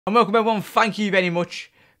And welcome everyone, thank you very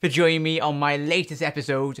much for joining me on my latest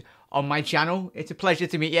episode on my channel. It's a pleasure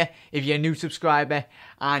to meet you if you're a new subscriber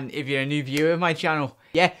and if you're a new viewer of my channel.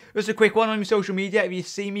 Yeah, just a quick one on my social media. If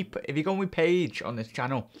you go on my page on this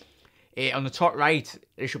channel, on the top right,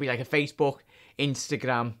 there should be like a Facebook,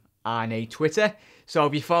 Instagram and a Twitter. So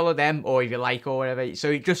if you follow them or if you like or whatever,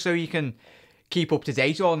 so just so you can keep up to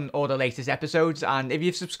date on all the latest episodes. And if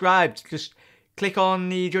you've subscribed, just click on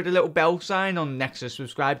the little bell sign on next to the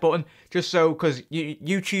subscribe button, just so, because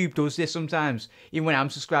YouTube does this sometimes. Even when I'm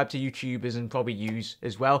subscribed to YouTubers and probably you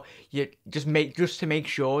as well, you just to make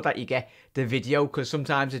sure that you get the video, because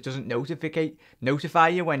sometimes it doesn't notify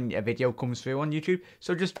you when a video comes through on YouTube.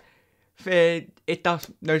 So just hit that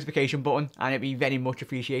notification button and it'd be very much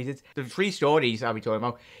appreciated. The 3 stories I'll be talking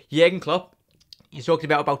about: Jürgen Klopp. He's talked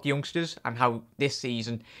about the youngsters and how this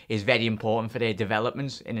season is very important for their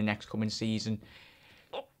developments in the next coming season.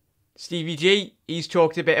 Stevie G, he's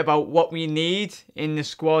talked a bit about what we need in the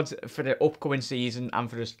squad for the upcoming season and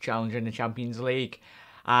for this challenge in the Champions League.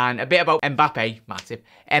 And a bit about Mbappe, Matip.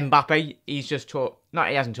 Mbappe, he's just talked,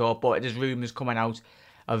 he hasn't talked, but there's rumours coming out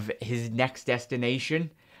of his next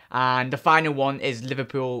destination. And the final one is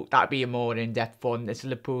Liverpool. That'd be a more in-depth one. It's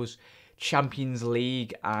Liverpool's Champions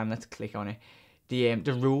League, and let's click on it. The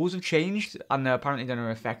rules have changed and apparently they're going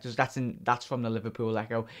to affect us. That's from the Liverpool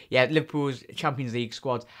Echo. Yeah, Liverpool's Champions League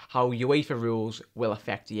squad, how UEFA rules will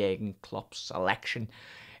affect Jurgen Klopp's selection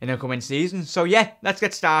in the coming season. So yeah, let's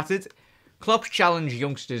get started. Klopp challenges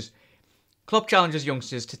youngsters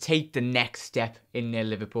to take the next step in their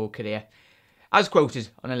Liverpool career. As quoted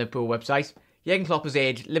on the Liverpool website, Jurgen Klopp has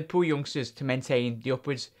urged Liverpool youngsters to maintain the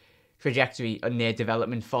upwards trajectory on their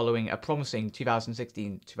development following a promising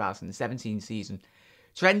 2016-2017 season.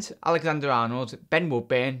 Trent Alexander-Arnold, Ben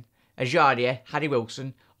Woodburn, Ajaria, Harry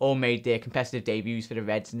Wilson all made their competitive debuts for the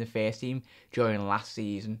Reds in the first team during last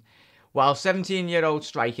season, while 17-year-old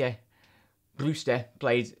striker Brewster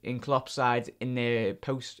played in Klopp's side in their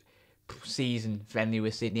post-season friendly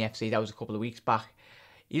with Sydney FC. That was a couple of weeks back.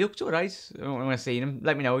 He looked alright when I seen him.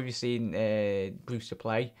 Let me know if you've seen Brewster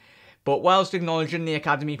play. But whilst acknowledging the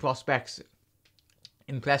academy prospects'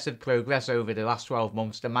 impressive progress over the last 12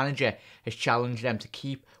 months, the manager has challenged them to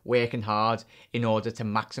keep working hard in order to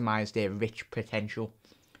maximise their rich potential.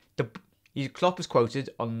 Klopp is quoted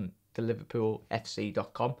on the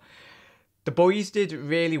LiverpoolFC.com. The boys did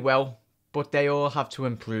really well, but they all have to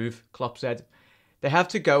improve, Klopp said. They have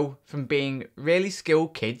to go from being really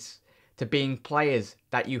skilled kids to being players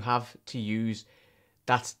that you have to use.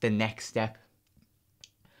 That's the next step.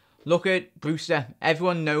 Look at Brewster.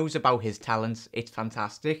 Everyone knows about his talents. It's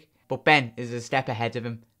fantastic. But Ben is a step ahead of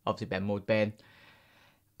him. Obviously, Ben Woodburn.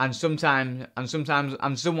 And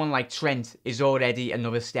someone like Trent is already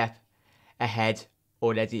another step ahead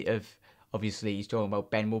already of. Obviously, he's talking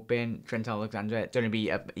about Ben Woodburn, Trent Alexander.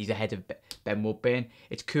 He's ahead of Ben Woodburn.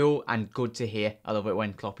 It's cool and good to hear. I love it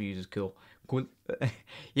when Klopp uses cool.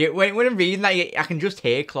 Yeah, when I'm reading that, I can just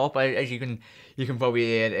hear Klopp, as you can probably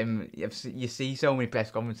hear him. You see so many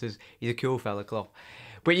press conferences. He's a cool fella, Klopp.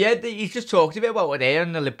 But yeah, he's just talked a bit about it there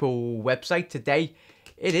on the Liverpool website today.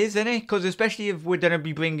 It is, isn't it? Because especially if we're going to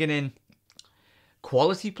be bringing in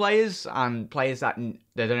quality players and players that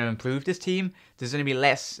they're going to improve this team, there's going to be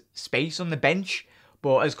less space on the bench.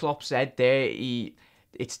 But as Klopp said there,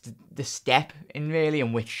 it's the step in really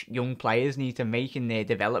in which young players need to make in their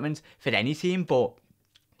development for any team. But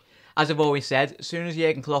as I've always said, as soon as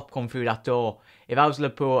Jurgen Klopp come through that door, if I was a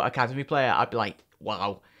Liverpool academy player, I'd be like,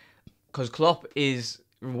 wow. Because Klopp is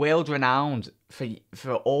world renowned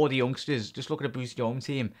for all the youngsters. Just look at the Bruce Jones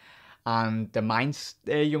team and the Mainz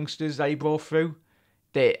youngsters that he brought through.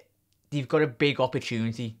 They've got a big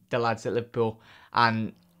opportunity, the lads at Liverpool.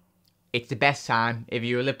 And it's the best time if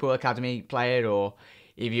you're a Liverpool academy player, or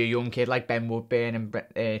if you're a young kid like Ben Woodburn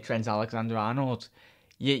and Trent Alexander-Arnold.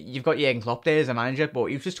 You've got Jurgen Klopp there as a manager, but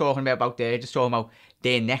he was just talking about their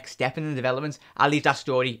next step in the development. I'll leave that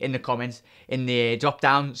story in the comments, in the drop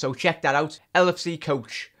down, so check that out. LFC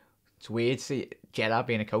coach. It's weird to see Gerrard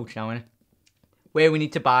being a coach now, isn't it? Where we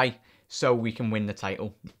need to buy so we can win the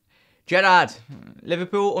title. Gerrard,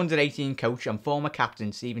 Liverpool under-18 coach and former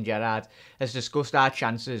captain Steven Gerrard has discussed our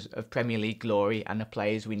chances of Premier League glory and the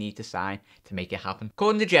players we need to sign to make it happen.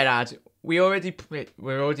 According to Gerrard, we're already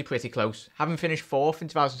pretty close, having finished 4th in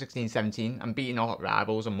 2016-17 and beating our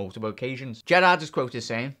rivals on multiple occasions. Gerrard is quoted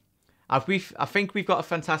saying, I think we've got a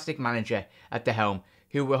fantastic manager at the helm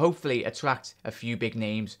who will hopefully attract a few big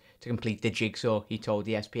names to complete the jigsaw, he told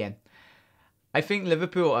ESPN. I think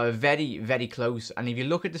Liverpool are very, very close, and if you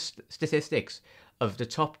look at the statistics of the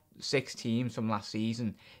top 6 teams from last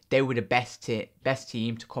season, they were the best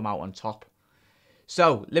team to come out on top.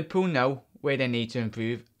 So, Liverpool know where they need to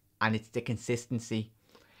improve, and it's the consistency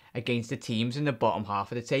against the teams in the bottom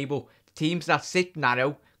half of the table. The teams that sit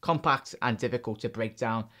narrow, compact, and difficult to break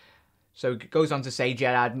down. So, it goes on to say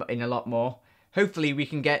Gerrard in a lot more. Hopefully, we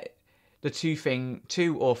can get the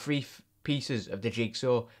two or three pieces of the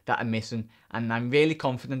jigsaw that are missing, and I'm really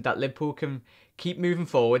confident that Liverpool can keep moving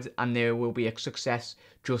forward and there will be a success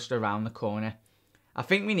just around the corner. I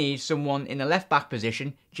think we need someone in the left back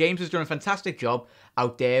position. James has done a fantastic job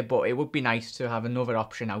out there, but it would be nice to have another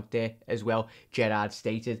option out there as well, Gerrard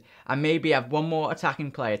stated, and maybe have one more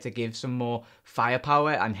attacking player to give some more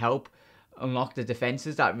firepower and help unlock the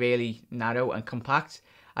defences that really narrow and compact.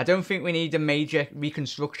 I don't think we need a major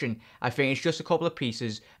reconstruction. I think it's just a couple of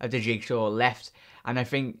pieces of the jigsaw left. And I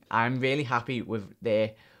think I'm really happy with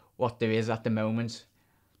what there is at the moment.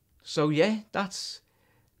 So yeah,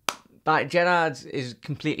 that Gerrard is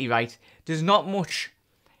completely right. There's not much.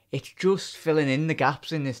 It's just filling in the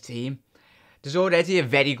gaps in this team. There's already a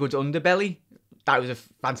very good underbelly. That was a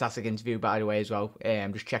fantastic interview, by the way, as well.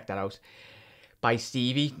 Just check that out. By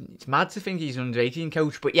Stevie. It's mad to think he's an under-18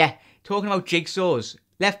 coach. But yeah, talking about jigsaws.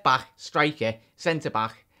 Left back, striker, centre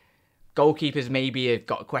back, goalkeepers maybe have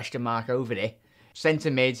got a question mark over it.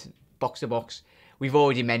 Centre mid, box to box, we've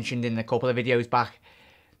already mentioned in a couple of videos back.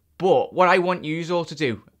 But what I want you all to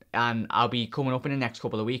do, and I'll be coming up in the next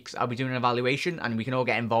couple of weeks, I'll be doing an evaluation and we can all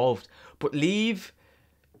get involved. But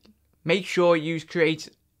make sure you create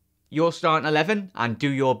your starting 11 and do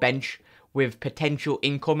your bench with potential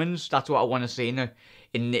incomings. That's what I want to see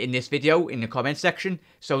in this video, in the comment section.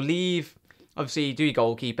 So obviously, do your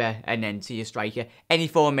goalkeeper and then to your striker. Any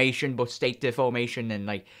formation, but state the formation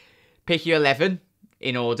and pick your 11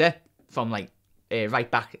 in order from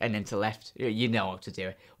right back and then to left. You know how to do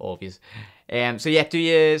it, obvious. So yeah, do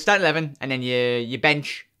your start 11 and then your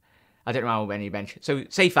bench. I don't know how many bench. So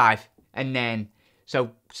say 5 and then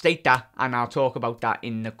state that and I'll talk about that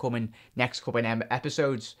in the next couple of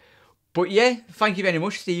episodes. But yeah, thank you very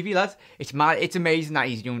much, Stevie, lad. It's amazing that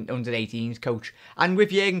he's young under-18s coach. And with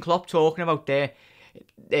Jürgen Klopp talking about the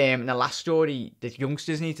last story, the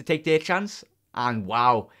youngsters need to take their chance. And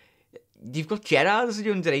wow, you've got Gerrard as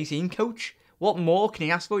the under-18 coach. What more can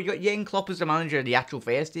you ask for? You got Jürgen Klopp as the manager of the actual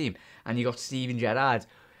first team, and you got Steven Gerrard,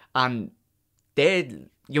 and they're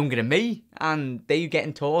younger than me, and they're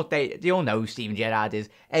getting taught. They all know who Steven Gerrard is.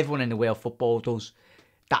 Everyone in the world of football does.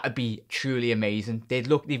 That would be truly amazing. They've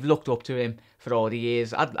looked up to him for all the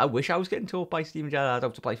years. I wish I was getting taught by Steven Gerrard how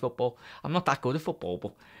to play football. I'm not that good at football,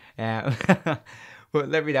 but but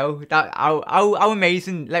let me know how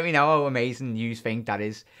amazing. Let me know how amazing you think that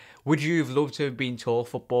is. Would you have loved to have been taught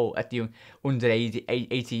football at the under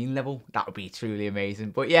 18 level? That would be truly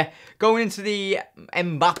amazing. But yeah, going into the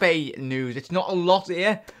Mbappe news, it's not a lot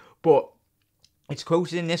here, but it's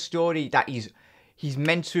quoted in this story that he's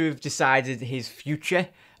meant to have decided his future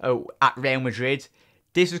at Real Madrid.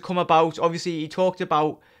 This has come about, obviously he talked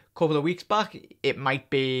about a couple of weeks back, it might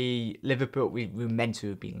be Liverpool, we were meant to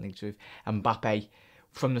have been linked with Mbappe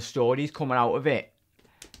from the stories coming out of it.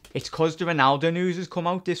 It's because the Ronaldo news has come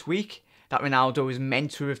out this week, that Ronaldo is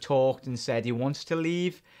meant to have talked and said he wants to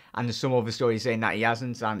leave, and there's some other stories saying that he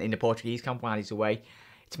hasn't, and in the Portuguese camp while he's away.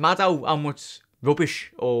 It's mad how much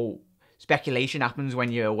rubbish or speculation happens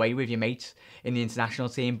when you're away with your mates in the international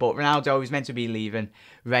team. But Ronaldo is meant to be leaving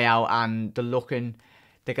Real, and the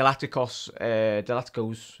Galacticos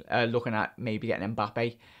looking at maybe getting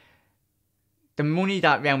Mbappe. The money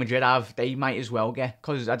that Real Madrid have, they might as well get,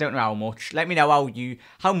 because I don't know how much. Let me know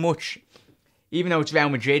how much, even though it's Real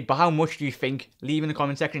Madrid, but how much do you think, leave in the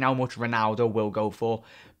comment section, how much Ronaldo will go for.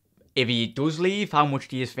 If he does leave, how much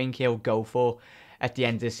do you think he'll go for at the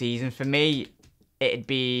end of the season? For me, it'd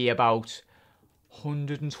be about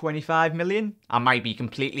 125 million. I might be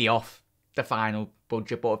completely off the final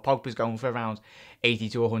budget, but if Pogba's going for around 80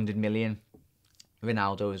 to 100 million,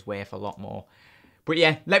 Ronaldo is worth a lot more. But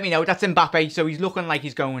yeah, let me know. That's Mbappe. So he's looking like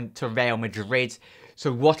he's going to Real Madrid.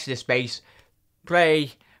 So watch this space.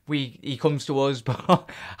 Pray he comes to us, but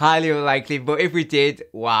highly unlikely. But if we did,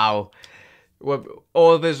 wow.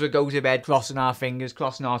 All of us would go to bed crossing our fingers,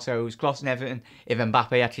 crossing our toes, crossing everything if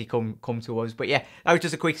Mbappe actually come to us. But yeah, that was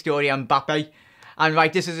just a quick story on Mbappe. And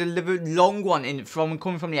right, this is a long one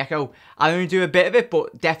coming from the Echo. I'll only do a bit of it,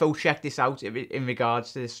 but defo check this out in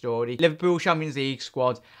regards to this story. Liverpool Champions League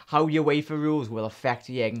squad, how UEFA rules will affect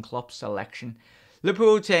Jurgen Klopp's selection.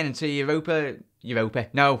 Liverpool turn into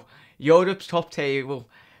Europe's top table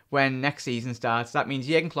when next season starts. That means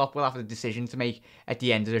Jurgen Klopp will have a decision to make at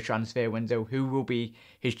the end of the transfer window who will be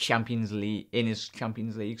his Champions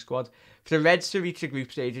League squad. For the Reds to reach the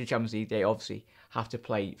group stage of the Champions League, they obviously have to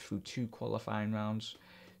play through 2 qualifying rounds.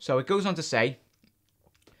 So it goes on to say,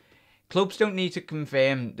 Clubs don't need to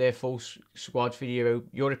confirm their full squad for the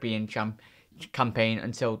European campaign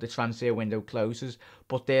until the transfer window closes,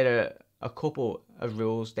 but there are a couple of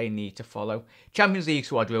rules they need to follow. Champions League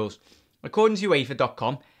squad rules. According to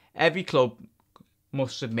UEFA.com, every club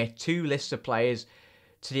must submit 2 lists of players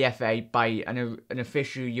to the FA by an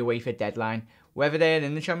official UEFA deadline, whether they're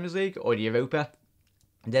in the Champions League or the Europa.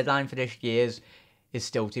 The deadline for this year's is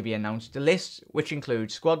still to be announced. The list, which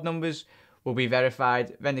includes squad numbers, will be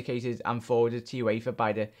verified, vindicated and forwarded to UEFA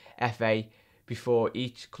by the FA before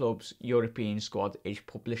each club's European squad is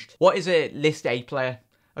published. What is a List A player?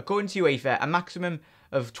 According to UEFA, a maximum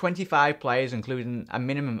of 25 players, including a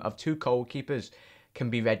minimum of 2 goalkeepers, can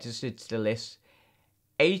be registered to the list.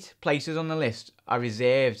 8 places on the list are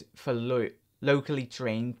reserved for locally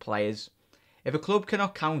trained players. If a club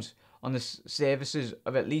cannot count on the services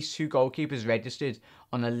of at least 2 goalkeepers registered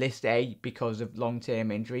on a List A because of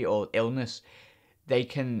long-term injury or illness, they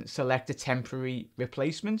can select a temporary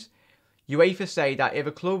replacement. UEFA say that if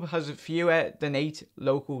a club has fewer than 8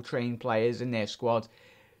 local trained players in their squad,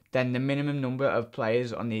 then the minimum number of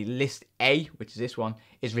players on the List A, which is this one,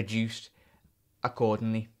 is reduced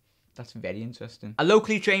accordingly. That's very interesting. A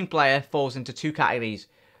locally trained player falls into 2 categories.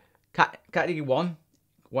 Category 1,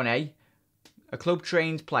 1A, a club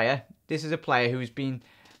trained player. This is a player who's been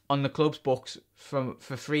on the club's books for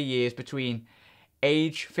 3 years between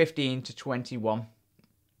age 15 to 21.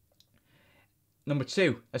 Number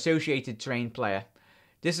 2, associated trained player.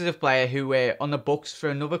 This is a player who were on the books for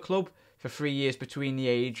another club for 3 years between the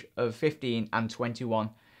age of 15 and 21.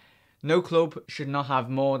 No club should not have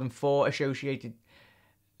more than 4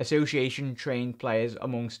 association trained players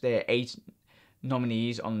amongst their 8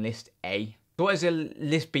 nominees on List A. So what is a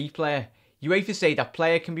List B player? UEFA say that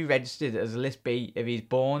player can be registered as a List B if he's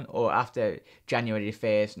born or after January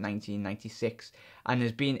 1st, 1996 and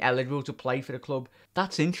has been eligible to play for the club.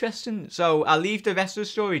 That's interesting. So I'll leave the rest of the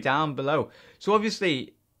story down below. So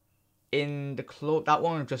obviously in the club, that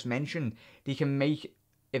one I've just mentioned, they can make,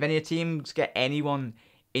 if any teams get anyone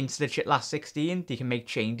into the last 16, they can make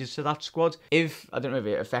changes to that squad. If, I don't know if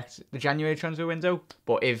it affects the January transfer window,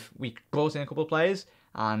 but if we brought in a couple of players,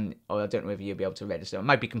 and I don't know if you'll be able to register, it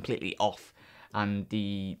might be completely off, and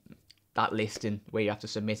that listing where you have to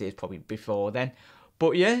submit it is probably before then.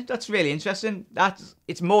 But yeah, that's really interesting.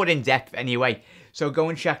 It's more in depth anyway, so go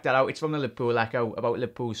and check that out. It's from the Liverpool Echo about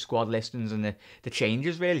Liverpool's squad listings and the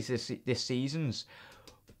changes really to this season's.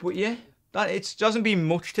 But yeah, it doesn't be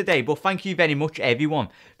much today, but thank you very much everyone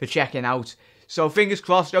for checking out. So fingers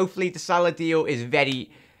crossed, hopefully the Salah deal is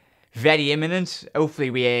very, very imminent. Hopefully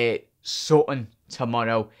we hear something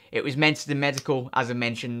tomorrow. It was meant to be medical, as I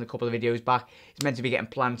mentioned a couple of videos back. It's meant to be getting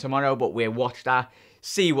planned tomorrow, but we'll watch that,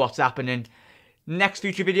 see what's happening. Next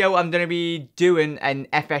future video, I'm going to be doing an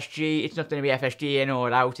FSG. It's not going to be FSG in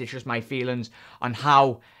or out, it's just my feelings on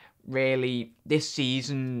how really this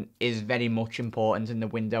season is very much important in the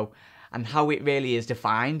window and how it really is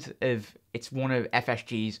defined. If it's one of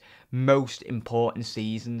FSG's most important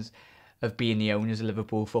seasons of being the owners of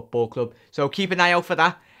Liverpool Football Club. So keep an eye out for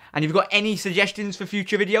that. And if you've got any suggestions for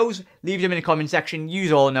future videos, leave them in the comment section.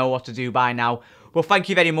 You all know what to do by now. Well, thank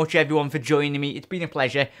you very much, everyone, for joining me. It's been a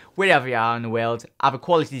pleasure, wherever you are in the world. Have a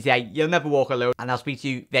quality day. You'll never walk alone. And I'll speak to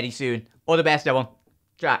you very soon. All the best, everyone.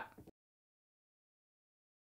 Ciao.